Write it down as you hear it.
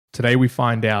Today we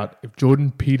find out if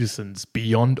Jordan Peterson's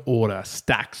Beyond Order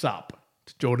stacks up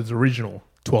to Jordan's original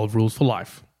 12 Rules for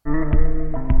Life.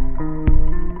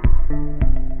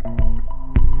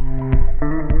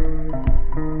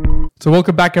 So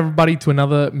welcome back everybody to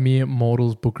another Mere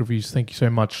Mortals Book Reviews. Thank you so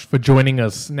much for joining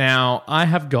us. Now, I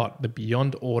have got the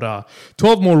Beyond Order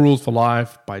 12 More Rules for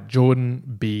Life by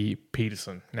Jordan B.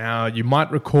 Peterson. Now, you might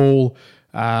recall,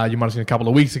 you might have seen a couple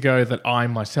of weeks ago that I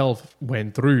myself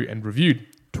went through and reviewed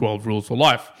 12 Rules for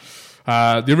Life.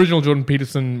 The original Jordan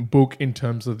Peterson book in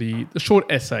terms of the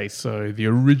short essay. So the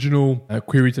original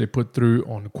queries they put through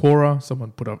on Quora,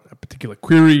 someone put up a particular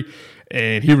query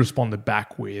and he responded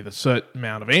back with a certain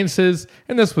amount of answers.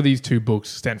 And that's what these two books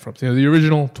stand for. So the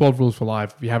original 12 Rules for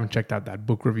Life, if you haven't checked out that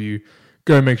book review,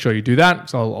 go and make sure you do that.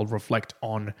 So I'll reflect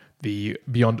on the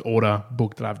Beyond Order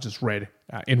book that I've just read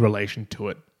in relation to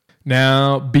it.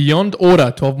 Now, Beyond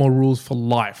Order, 12 More Rules for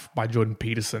Life by Jordan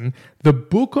Peterson. The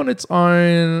book on its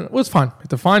own was fine.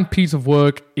 It's a fine piece of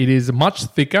work. It is much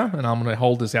thicker, and I'm going to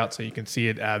hold this out so you can see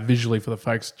it visually for the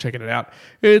folks checking it out.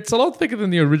 It's a lot thicker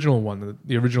than the original one,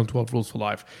 the original 12 Rules for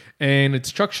Life, and it's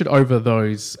structured over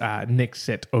those next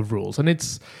set of rules. And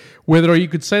it's, whether you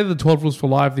could say that the 12 Rules for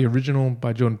Life, the original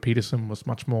by Jordan Peterson, was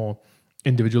much more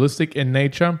individualistic in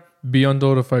nature, Beyond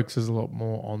Order focuses a lot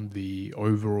more on the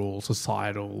overall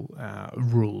societal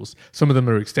rules. Some of them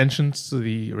are extensions to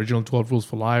the original 12 Rules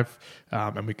for Life,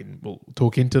 and we'll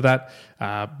talk into that.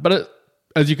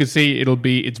 As you can see,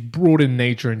 it's broad in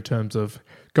nature in terms of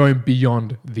going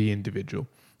beyond the individual.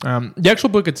 The actual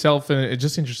book itself, and it's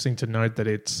just interesting to note that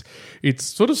it's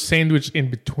sort of sandwiched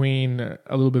in between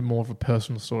a little bit more of a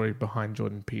personal story behind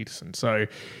Jordan Peterson. So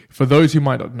for those who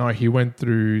might not know, he went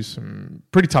through some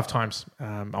pretty tough times.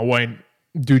 I won't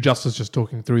do justice just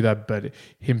talking through that, but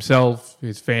himself,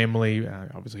 his family,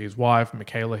 obviously his wife,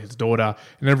 Michaela, his daughter,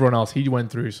 and everyone else, he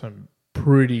went through some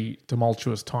pretty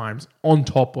tumultuous times on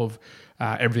top of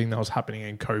everything that was happening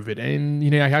in COVID. And,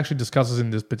 he actually discusses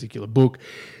in this particular book,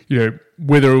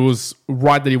 whether it was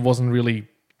right that he wasn't really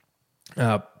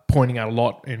pointing out a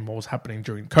lot in what was happening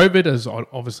during COVID, as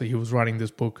obviously he was writing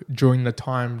this book during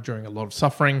a lot of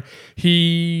suffering.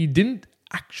 He didn't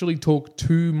actually talk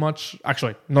too much,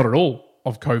 actually not at all,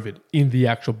 of COVID in the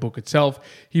actual book itself.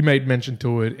 He made mention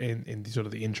to it in the sort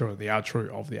of the intro and the outro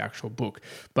of the actual book.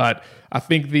 But I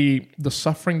think the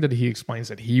suffering that he explains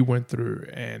that he went through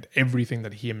and everything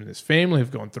that him and his family have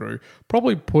gone through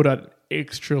probably put an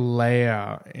extra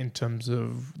layer in terms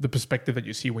of the perspective that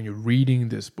you see when you're reading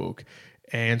this book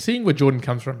and seeing where Jordan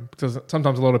comes from. Because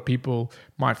sometimes a lot of people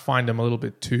might find him a little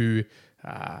bit too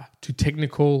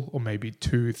technical or maybe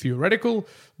too theoretical,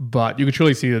 but you could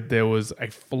truly see that there was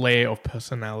a flair of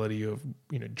personality of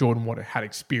Jordan, what had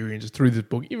experienced through this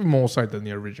book, even more so than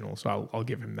the original. So I'll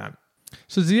give him that.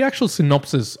 So the actual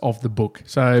synopsis of the book.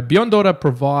 So Beyond Order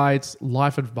provides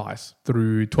life advice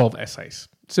through 12 essays,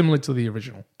 similar to the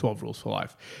original 12 Rules for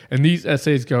Life. And these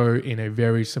essays go in a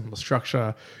very similar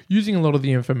structure, using a lot of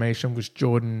the information which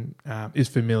Jordan is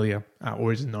familiar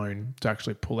or is known to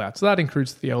actually pull out. So that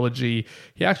includes theology.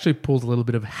 He actually pulls a little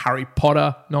bit of Harry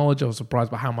Potter knowledge. I was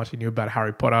surprised by how much he knew about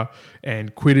Harry Potter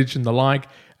and Quidditch and the like,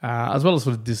 as well as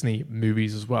sort of Disney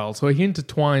movies as well. So he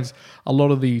intertwines a lot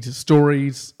of these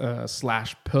stories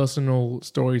 / personal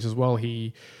stories as well.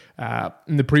 He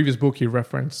in the previous book, he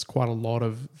referenced quite a lot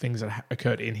of things that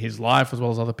occurred in his life as well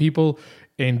as other people.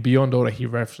 In Beyond Order, he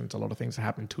referenced a lot of things that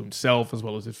happened to himself as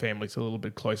well as his family, so a little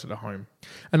bit closer to home.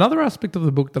 Another aspect of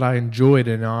the book that I enjoyed,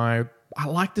 and I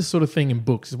like this sort of thing in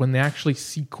books, is when they actually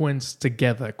sequence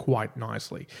together quite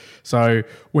nicely. So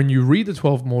when you read the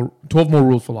 12 More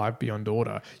Rules for Life Beyond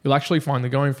Order, you'll actually find that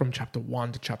going from chapter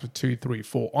 1 to chapter 2, 3,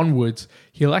 4 onwards,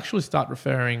 he'll actually start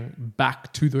referring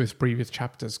back to those previous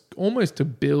chapters, almost to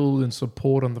build and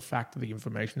support on the fact of the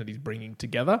information that he's bringing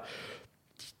together.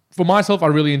 For myself, I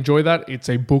really enjoy that. It's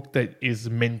a book that is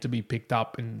meant to be picked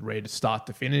up and read start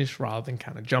to finish rather than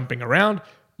kind of jumping around.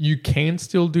 You can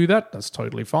still do that. That's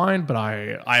totally fine. But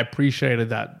I appreciated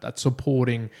that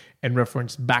supporting and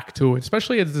reference back to it,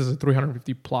 especially as this is a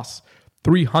 350 plus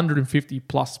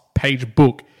page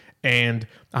book. And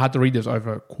I had to read this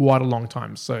over quite a long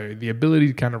time. So the ability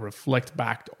to kind of reflect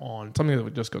back on something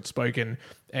that just got spoken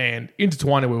and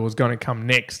intertwine it with what was going to come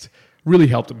next really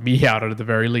helped me out at the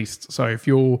very least. So if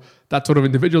you're that sort of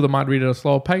individual that might read at a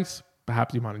slower pace,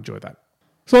 perhaps you might enjoy that.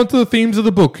 So on to the themes of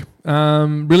the book.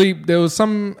 Really, there was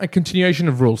a continuation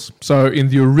of rules. So in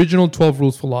the original 12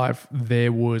 Rules for Life,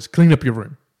 there was clean up your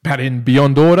room. But in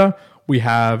Beyond Order, we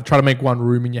have try to make one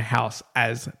room in your house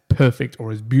as perfect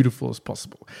or as beautiful as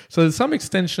possible. So there's some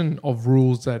extension of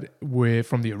rules that were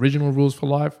from the original Rules for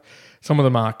Life. Some of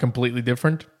them are completely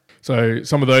different. So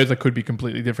some of those that could be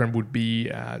completely different would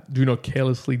be do not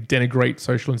carelessly denigrate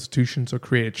social institutions or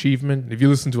create achievement. And if you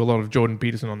listen to a lot of Jordan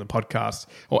Peterson on the podcast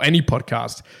or any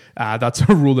podcast, that's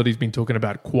a rule that he's been talking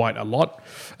about quite a lot.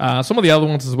 Some of the other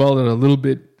ones as well that are a little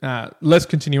bit less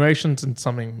continuations and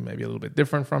something maybe a little bit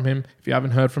different from him. If you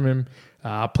haven't heard from him,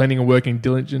 planning and working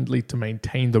diligently to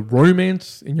maintain the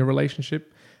romance in your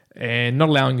relationship and not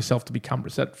allowing yourself to become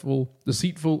resentful,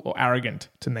 deceitful, or arrogant,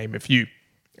 to name a few.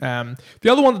 The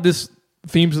other one that this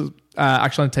themes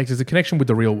actually takes is the connection with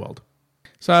the real world.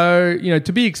 So,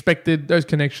 to be expected, those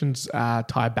connections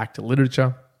tie back to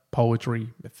literature, poetry,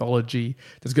 mythology.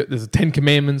 There's 10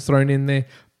 commandments thrown in there.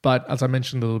 But as I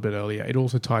mentioned a little bit earlier, it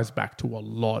also ties back to a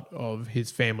lot of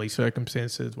his family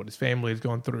circumstances, what his family has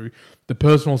gone through, the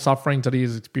personal sufferings that he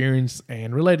has experienced,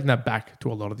 and relating that back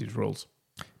to a lot of these rules.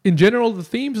 In general, the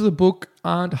themes of the book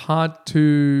aren't hard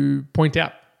to point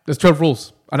out. There's 12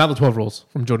 rules, another 12 rules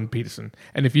from Jordan Peterson.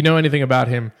 And if you know anything about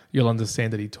him, you'll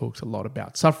understand that he talks a lot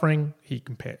about suffering.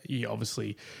 He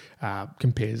obviously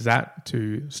compares that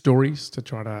to stories to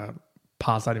try to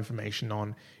pass that information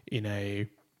on in a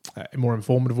more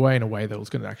informative way, in a way that was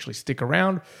going to actually stick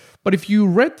around. But if you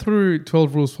read through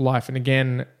 12 Rules for Life, and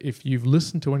again, if you've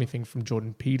listened to anything from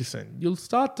Jordan Peterson, you'll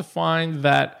start to find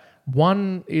that,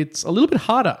 one, it's a little bit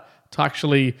harder to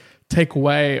actually take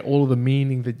away all of the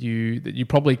meaning that you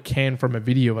probably can from a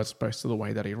video as opposed to the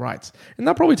way that he writes. And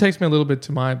that probably takes me a little bit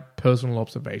to my personal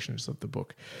observations of the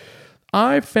book.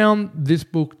 I found this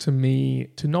book to me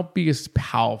to not be as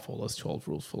powerful as 12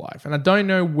 Rules for Life. And I don't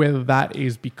know whether that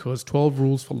is because 12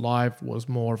 Rules for Life was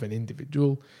more of an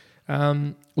individual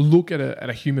look at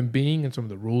a human being and some of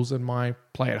the rules that might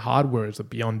play it hard, whereas the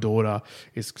Beyond Order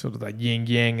is sort of that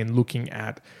yin-yang and looking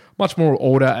at much more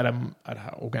order at an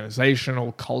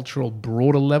organizational, cultural,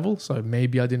 broader level. So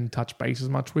maybe I didn't touch base as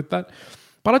much with that.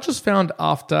 But I just found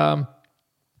after,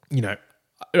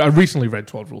 I recently read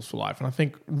 12 Rules for Life, and I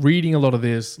think reading a lot of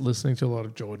this, listening to a lot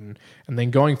of Jordan, and then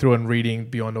going through and reading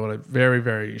Beyond Order very,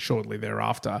 very shortly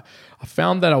thereafter, I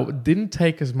found that I didn't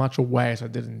take as much away as I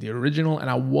did in the original, and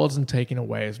I wasn't taking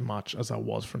away as much as I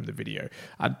was from the video,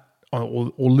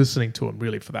 or listening to him,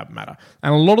 really, for that matter.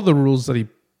 And a lot of the rules that he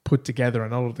put together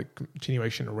and all of the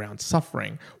continuation around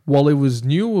suffering, while it was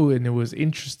new and it was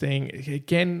interesting, it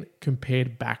again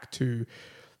compared back to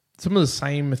some of the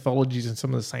same mythologies and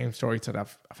some of the same stories that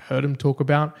I've heard him talk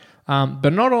about.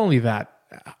 But not only that,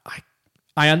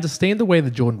 I understand the way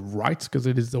that Jordan writes because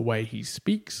it is the way he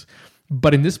speaks.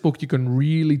 But in this book, you can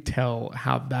really tell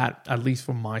how that, at least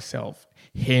for myself,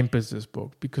 hampers this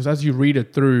book. Because as you read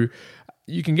it through,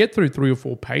 you can get through 3 or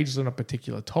 4 pages on a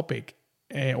particular topic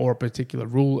or a particular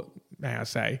rule, may I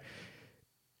say,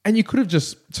 and you could have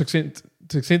just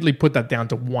succinctly put that down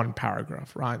to one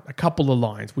paragraph, right? A couple of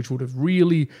lines, which would have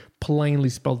really plainly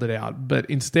spelled it out. But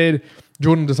instead,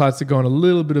 Jordan decides to go on a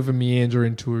little bit of a meander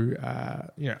into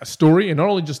a story, and not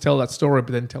only just tell that story,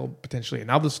 but then tell potentially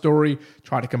another story,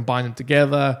 try to combine them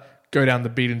together, go down the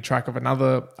beaten track of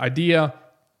another idea,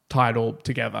 tie it all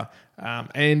together.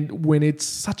 And when it's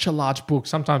such a large book,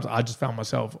 sometimes I just found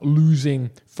myself losing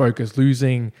focus,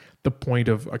 losing the point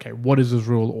of, okay, what is this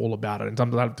rule all about? And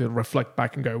sometimes I have to reflect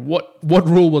back and go, what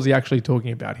rule was he actually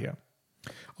talking about here?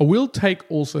 I will take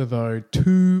also, though,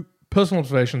 2 personal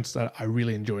observations that I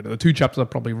really enjoyed. The 2 chapters I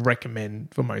probably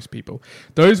recommend for most people.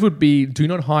 Those would be, do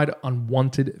not hide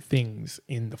unwanted things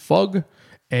in the fog,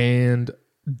 and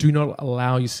do not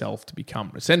allow yourself to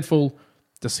become resentful,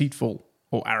 deceitful,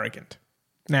 or arrogant.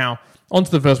 Now, on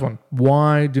to the first one.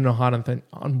 Why do not hide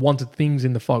unwanted things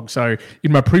in the fog? So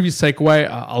in my previous takeaway,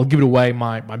 I'll give it away.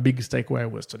 My biggest takeaway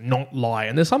was to not lie.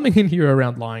 And there's something in here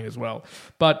around lying as well.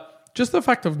 But just the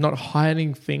fact of not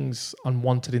hiding things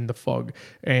unwanted in the fog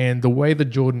and the way that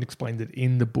Jordan explained it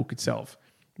in the book itself,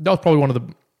 that was probably one of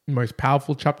the most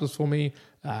powerful chapters for me.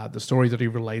 The stories that he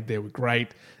relayed there were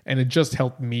great. And it just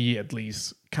helped me at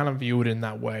least kind of view it in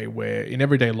that way where in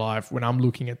everyday life, when I'm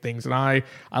looking at things and I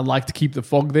like to keep the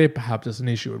fog there, perhaps there's an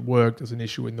issue at work, there's an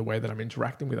issue in the way that I'm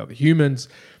interacting with other humans.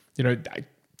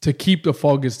 To keep the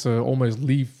fog is to almost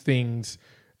leave things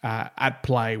at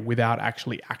play without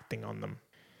actually acting on them.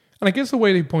 And I guess the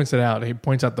way he points out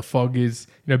the fog is,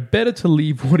 better to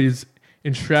leave what is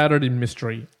enshrouded in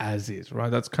mystery as is, right?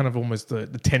 That's kind of almost the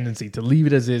tendency to leave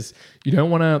it as is. You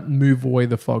don't want to move away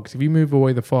the fog. 'Cause if you move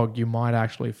away the fog, you might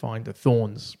actually find the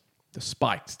thorns, the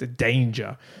spikes, the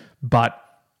danger. But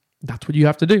that's what you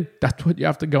have to do. That's what you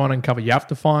have to go and uncover. You have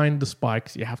to find the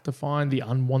spikes. You have to find the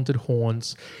unwanted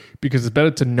horns, because it's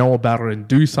better to know about it and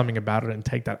do something about it and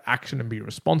take that action and be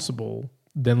responsible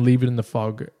than leave it in the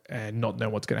fog and not know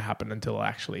what's going to happen until it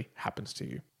actually happens to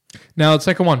you. Now, the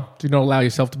second one, do not allow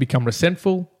yourself to become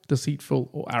resentful, deceitful,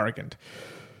 or arrogant.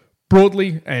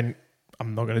 Broadly, and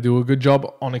I'm not going to do a good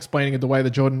job on explaining it the way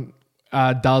that Jordan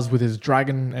does with his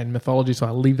dragon and mythology, so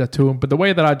I'll leave that to him. But the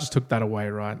way that I just took that away,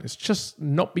 right, is just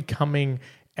not becoming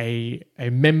a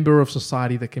member of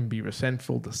society that can be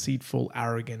resentful, deceitful,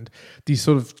 arrogant. These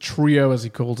sort of trio, as he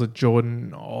calls it,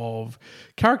 Jordan, of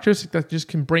characteristics that just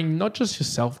can bring not just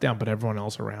yourself down, but everyone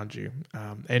else around you.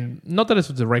 And not that it's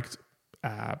a direct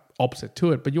opposite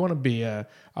to it, but you want to be a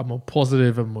more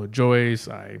positive, a more joyous,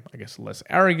 I guess less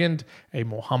arrogant, a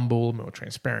more humble, more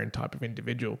transparent type of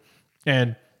individual.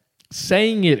 And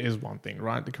saying it is one thing,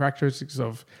 right? The characteristics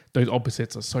of those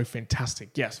opposites are so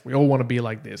fantastic. Yes, we all want to be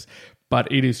like this,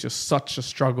 but it is just such a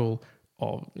struggle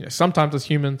of, sometimes as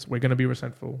humans, we're going to be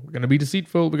resentful, we're going to be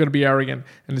deceitful, we're going to be arrogant,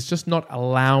 and it's just not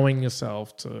allowing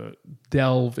yourself to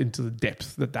delve into the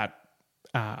depth that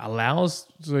allows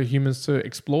the humans to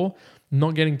explore,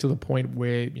 not getting to the point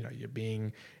where, you're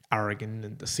being arrogant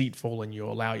and deceitful and you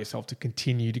allow yourself to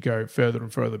continue to go further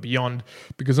and further beyond,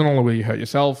 because not only will you hurt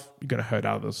yourself, you're going to hurt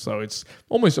others. So it's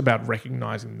almost about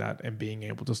recognizing that and being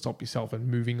able to stop yourself and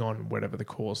moving on, whatever the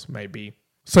cause may be.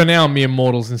 So now, mere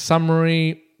mortals, in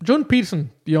summary, Jordan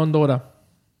Peterson, Beyond Order.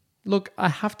 Look, I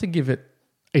have to give it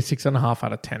a 6.5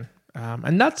 out of 10.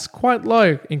 And that's quite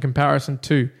low in comparison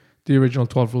to the original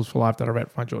 12 Rules for Life that I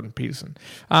read by Jordan Peterson.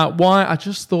 Why? I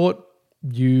just thought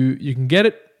you can get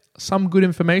it. Some good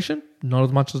information, not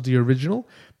as much as the original,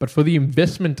 but for the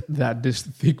investment that this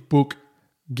thick book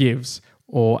gives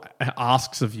or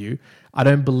asks of you, I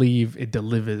don't believe it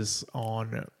delivers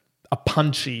on a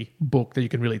punchy book that you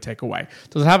can really take away.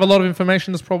 Does it have a lot of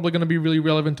information that's probably going to be really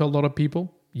relevant to a lot of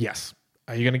people? Yes.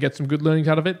 Are you going to get some good learnings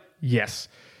out of it? Yes.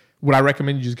 Would I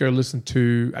recommend you just go listen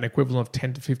to an equivalent of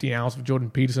 10 to 15 hours of Jordan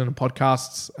Peterson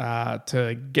podcasts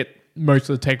to get most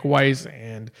of the takeaways,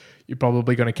 and you're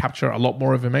probably going to capture a lot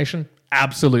more information?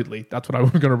 Absolutely. That's what I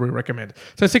was going to recommend.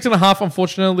 So 6.5,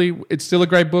 unfortunately, it's still a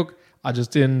great book. I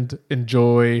just didn't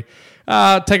enjoy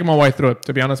taking my way through it,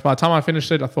 to be honest. By the time I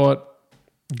finished it, I thought,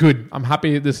 good, I'm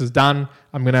happy this is done.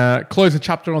 I'm going to close the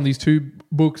chapter on these two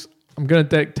books. I'm going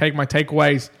to take my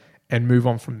takeaways and move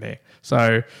on from there.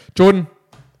 So Jordan,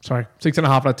 6.5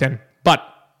 out of 10, but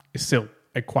it's still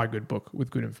a quite good book with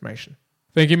good information.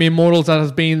 Thank you, mere mortals. That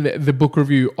has been the book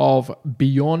review of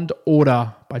Beyond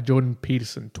Order by Jordan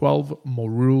Peterson, 12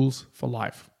 More Rules for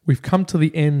Life. We've come to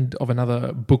the end of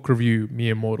another book review,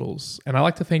 mere mortals, and I'd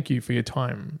like to thank you for your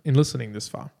time in listening this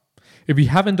far. If you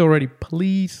haven't already,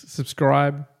 please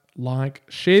subscribe, like,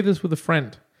 share this with a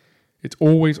friend. It's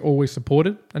always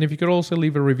supported, and if you could also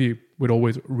leave a review, we'd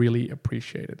always really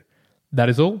appreciate it. That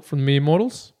is all from mere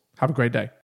mortals. Have a great day.